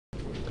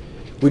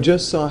We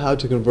just saw how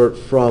to convert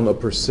from a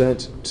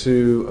percent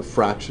to a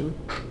fraction,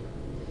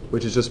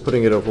 which is just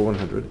putting it over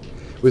 100.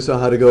 We saw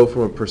how to go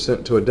from a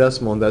percent to a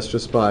decimal, and that's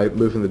just by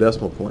moving the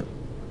decimal point.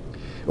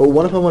 Well,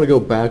 what if I want to go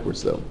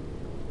backwards, though?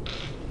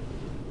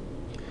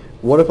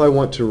 What if I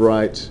want to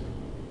write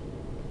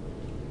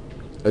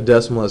a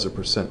decimal as a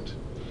percent?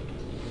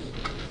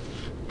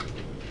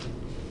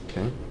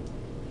 Okay.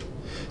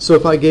 So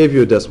if I gave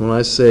you a decimal, and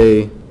I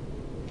say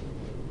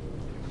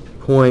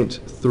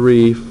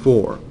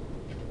 0.34,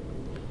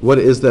 what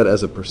is that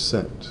as a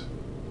percent?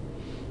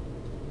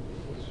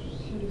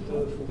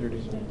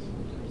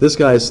 This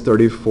guy is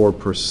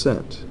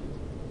 34%.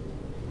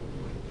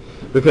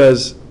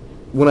 Because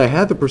when I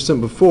had the percent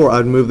before,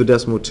 I'd move the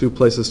decimal 2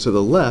 places to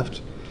the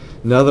left.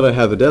 Now that I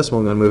have the decimal,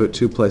 I'm going to move it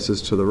 2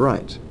 places to the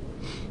right.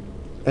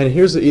 And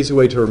here's the easy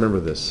way to remember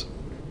this.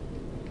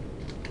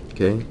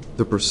 Okay,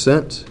 the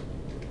percent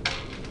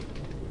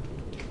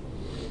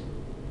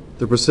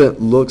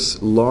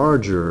looks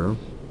larger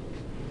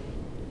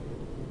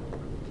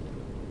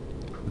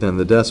than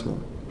the decimal.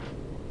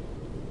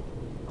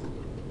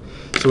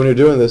 So when you're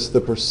doing this,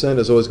 the percent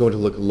is always going to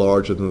look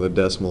larger than the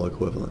decimal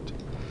equivalent.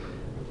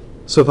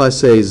 So if I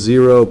say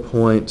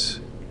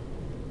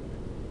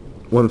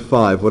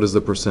 0.15, what is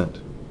the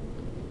percent?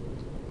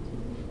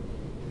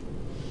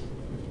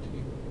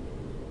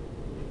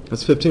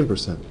 That's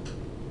 15%.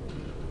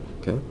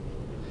 Okay.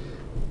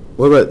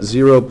 What about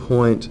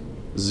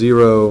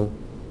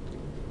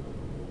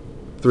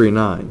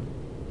 0.039?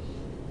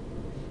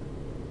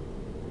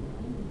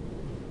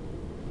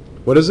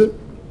 What is it?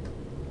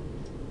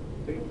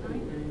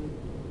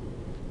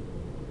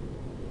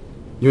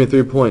 You mean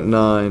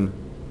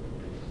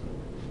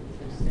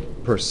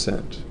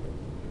 3.9%.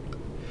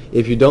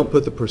 If you don't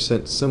put the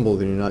percent symbol,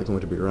 then you're not going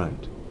to be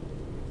right.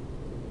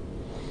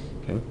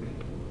 Okay.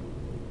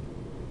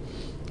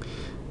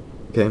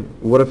 Okay.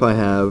 What if I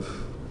have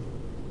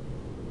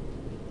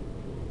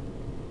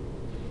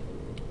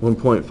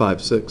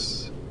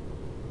 1.56?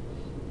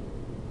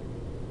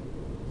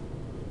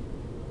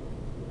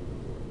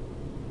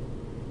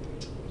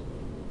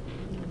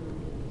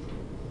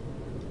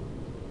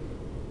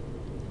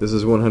 This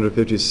is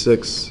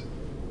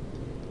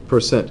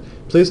 156%.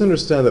 Please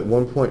understand that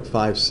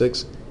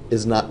 1.56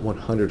 is not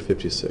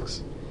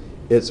 156.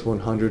 It's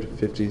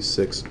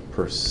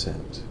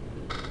 156%.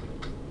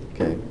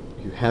 Okay?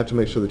 You have to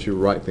make sure that you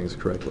write things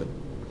correctly.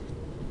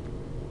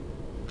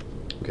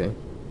 Okay?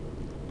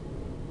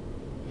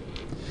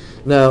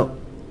 Now,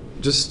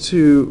 just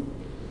to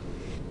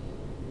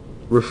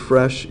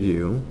refresh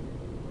you,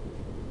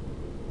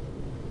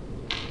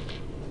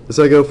 as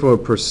I go from a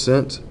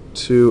percent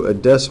to a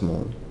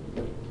decimal,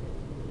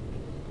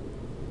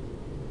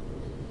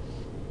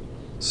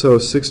 so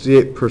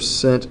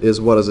 68% is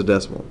what as a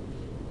decimal?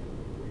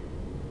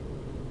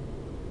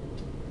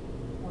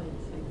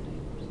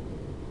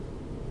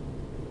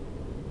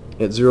 0.68%.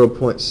 At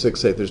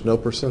 0.68. There's no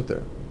percent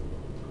there.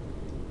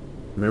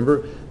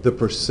 Remember, the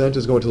percent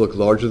is going to look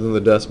larger than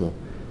the decimal.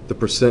 The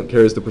percent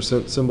carries the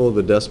percent symbol,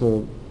 the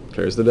decimal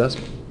carries the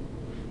decimal.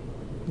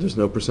 There's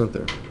no percent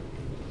there.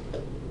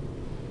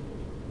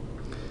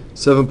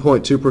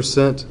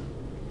 7.2%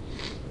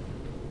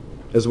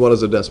 is what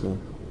as a decimal?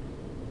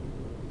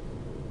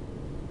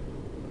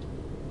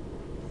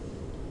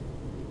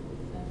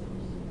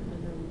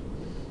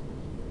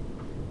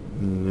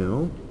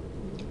 No.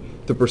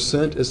 The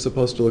percent is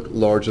supposed to look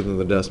larger than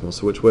the decimal,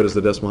 so which way does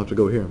the decimal have to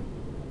go here?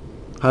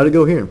 How did it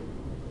go here?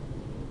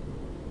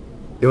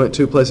 It went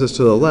 2 places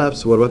to the left,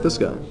 so what about this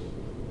guy?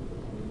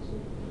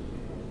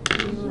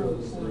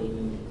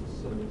 0.072.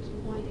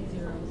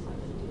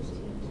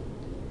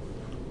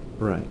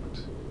 Right.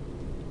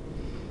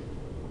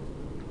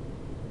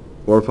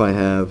 Or if I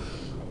have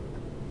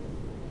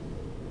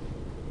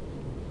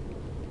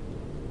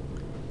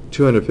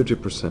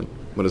 250%,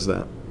 what is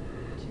that?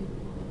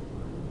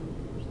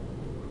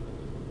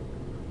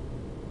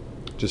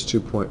 Just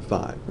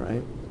 2.5,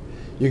 right?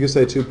 You can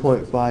say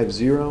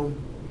 2.50,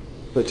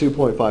 but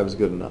 2.5 is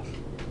good enough.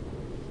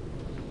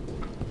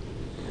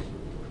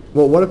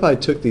 Well, what if I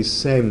took these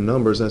same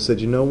numbers and I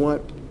said, you know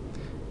what?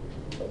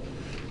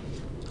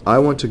 I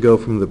want to go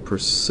from the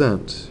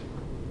percent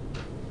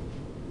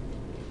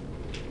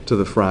to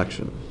the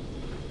fraction.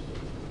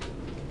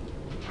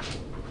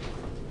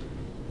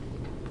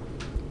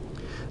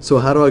 So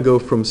how do I go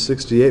from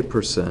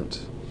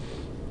 68%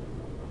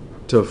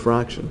 to a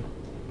fraction?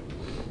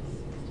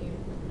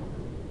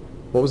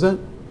 What was that?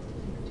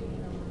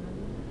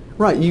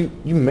 Right, you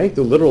make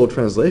the literal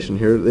translation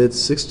here. It's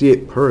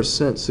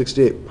 68%,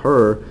 68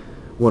 per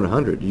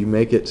 100. You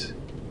make it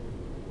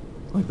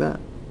like that.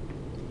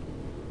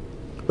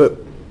 But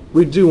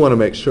we do want to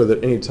make sure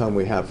that anytime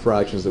we have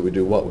fractions that we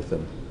do what with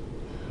them?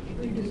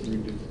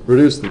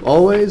 Reduce them.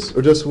 Always,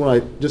 or just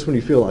when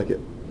you feel like it?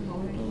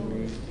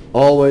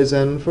 Always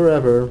and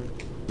forever,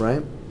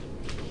 right?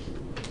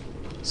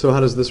 So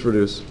how does this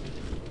reduce?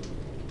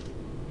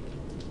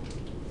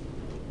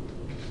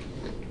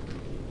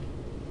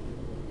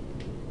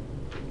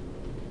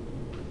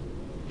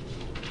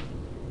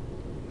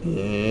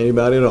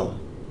 Anybody at all?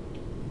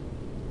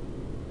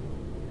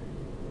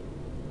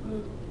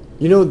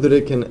 You know that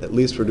it can at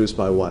least reduce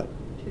by what?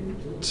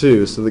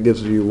 2, so that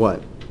gives you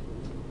what?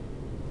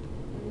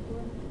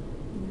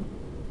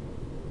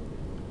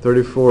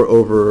 34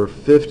 over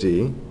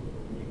 50.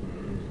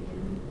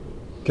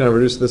 Can I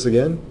reduce this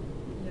again?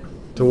 Yes.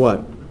 To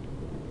what?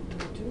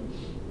 2.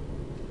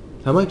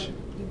 How much?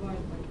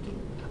 Divide by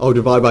 2. Oh,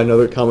 divide by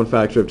another common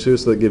factor of 2,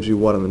 so that gives you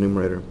what on the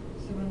numerator?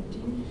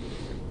 17.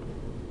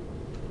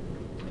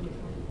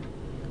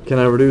 25. Can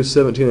I reduce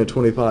 17 and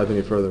 25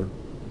 any further?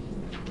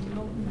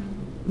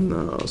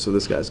 No. No, so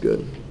this guy's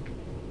good.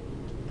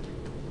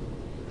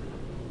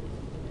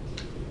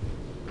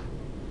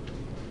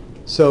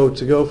 So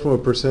to go from a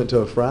percent to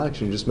a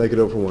fraction, you just make it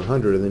over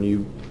 100 and then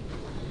you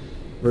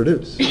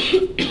reduce.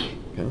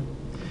 Okay.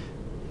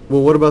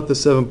 Well, what about the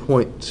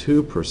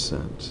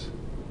 7.2%?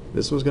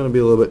 This one's going to be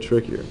a little bit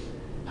trickier.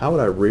 How would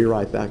I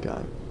rewrite that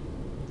guy?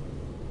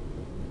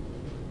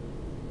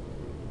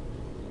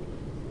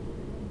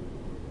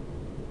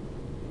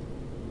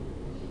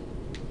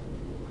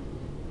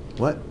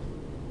 What?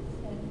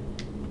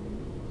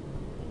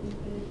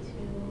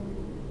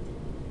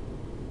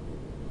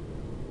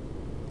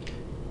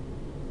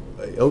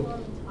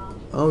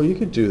 Oh, you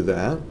could do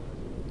that.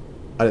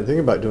 I didn't think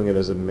about doing it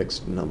as a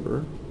mixed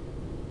number.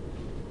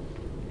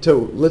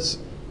 So let's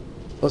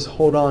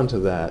hold on to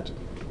that,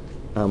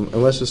 and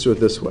let's just do it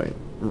this way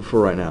for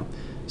right now.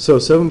 So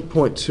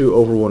 7.2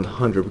 over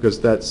 100, because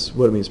that's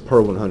what it means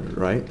per 100,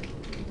 right?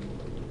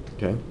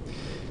 Okay.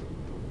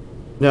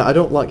 Now I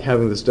don't like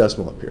having this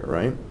decimal up here,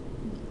 right?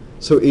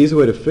 So easy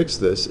way to fix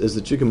this is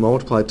that you can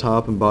multiply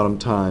top and bottom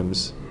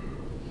times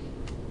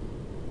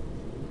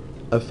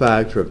a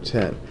factor of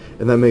 10.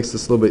 And that makes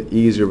this a little bit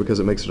easier because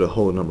it makes it a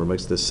whole number. It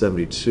makes this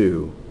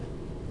 72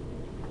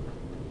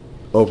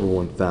 over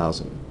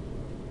 1,000.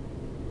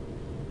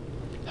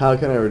 How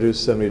can I reduce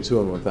 72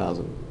 over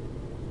 1,000?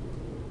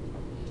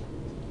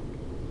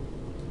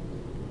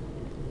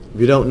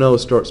 If you don't know,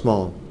 start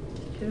small.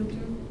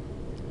 2.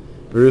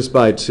 Reduce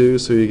by 2,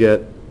 so you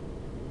get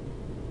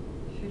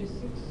 36.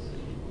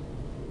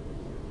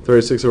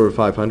 36 over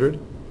 500.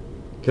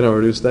 Can I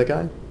reduce that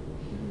guy?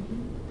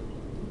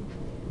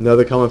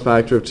 Another common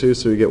factor of 2,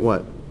 so you get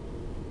what?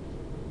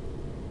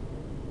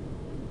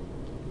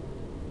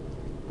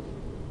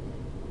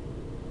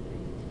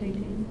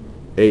 Mm-hmm.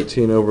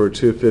 18 over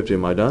 250.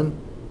 Am I done?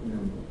 No.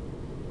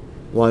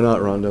 Why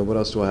not, Rhonda? What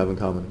else do I have in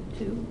common?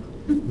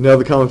 2.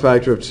 Another common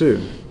factor of 2.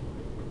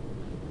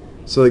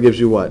 So that gives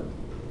you what?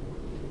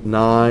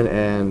 9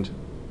 and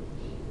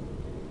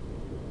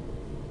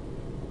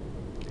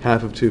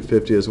half of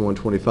 250 is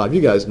 125. You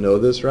guys know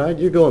this, right?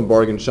 You're going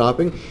bargain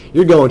shopping.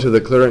 You're going to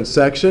the clearance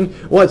section.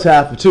 What's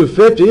half of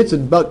 250? It's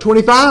about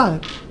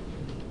 25.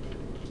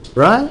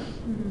 Right?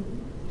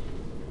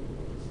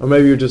 Or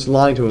maybe you're just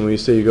lying to me when you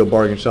say you go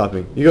bargain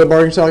shopping. You go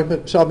bargain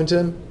shopping,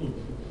 Tim?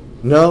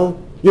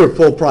 No? You're a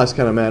full price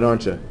kind of man,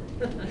 aren't you?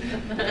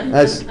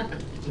 That's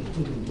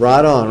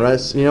right on, right?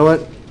 You know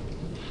what?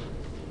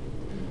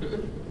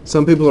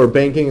 Some people are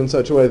banking in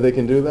such a way they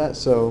can do that,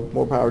 so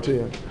more power to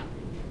you.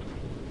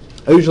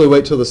 I usually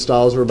wait till the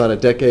styles are about a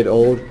decade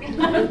old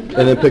and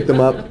then pick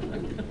them up.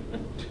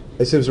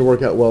 It seems to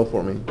work out well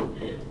for me.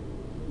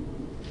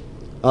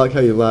 I like how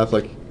you laugh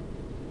like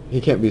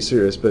he can't be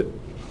serious, but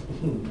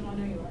I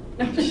know you are.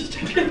 I'm just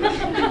joking.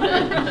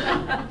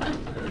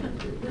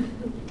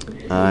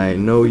 I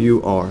know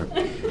you are.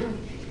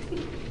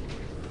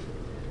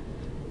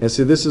 And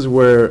see, this is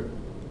where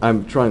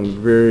I'm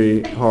trying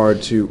very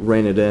hard to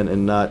rein it in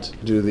and not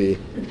do the,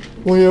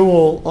 well, yeah,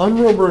 well,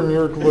 I'm rubber and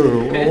you're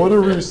glue. Or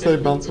whatever you say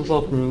bounces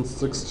off me and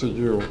sticks to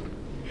you.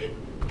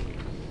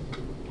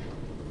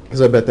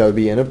 Because I bet that would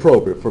be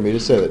inappropriate for me to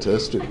say that to a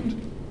student.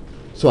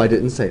 So I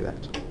didn't say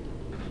that.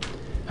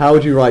 How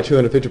would you write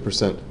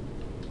 250%?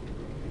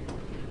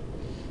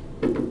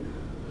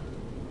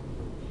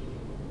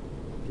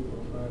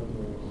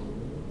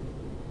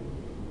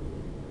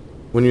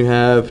 When you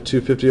have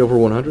 250 over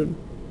 100?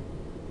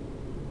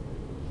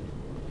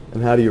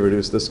 And how do you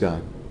reduce this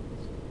guy?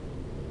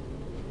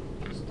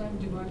 First time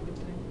divide by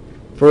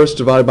 10. First,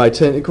 divide by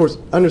 10. Of course,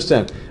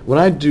 understand, when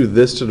I do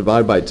this to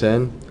divide by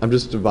 10, I'm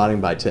just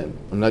dividing by 10.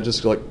 I'm not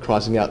just like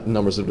crossing out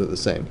numbers that are the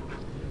same.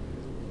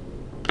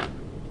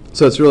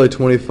 So it's really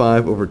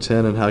 25 over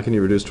 10, and how can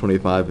you reduce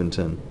 25 and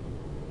 10?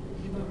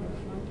 Divide by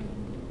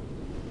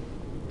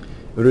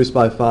 5. Reduce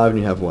by 5, and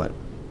you have what?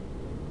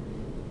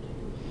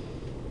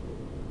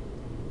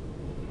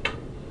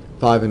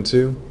 5 and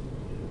 2,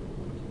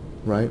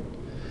 right?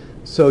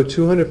 So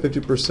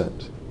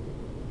 250%,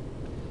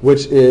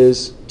 which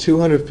is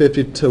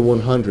 250 to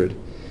 100,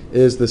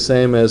 is the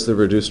same as the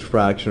reduced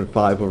fraction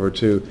 5 over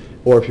 2,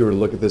 or if you were to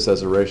look at this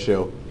as a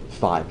ratio,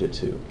 5 to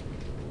 2.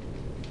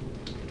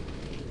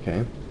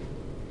 Okay?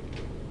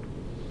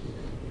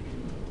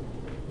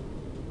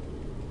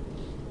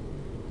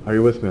 Are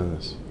you with me on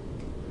this?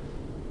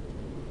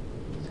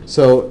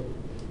 So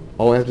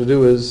all I have to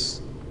do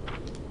is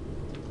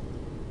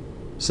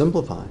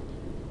simplify,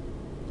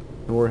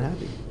 and we're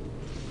happy.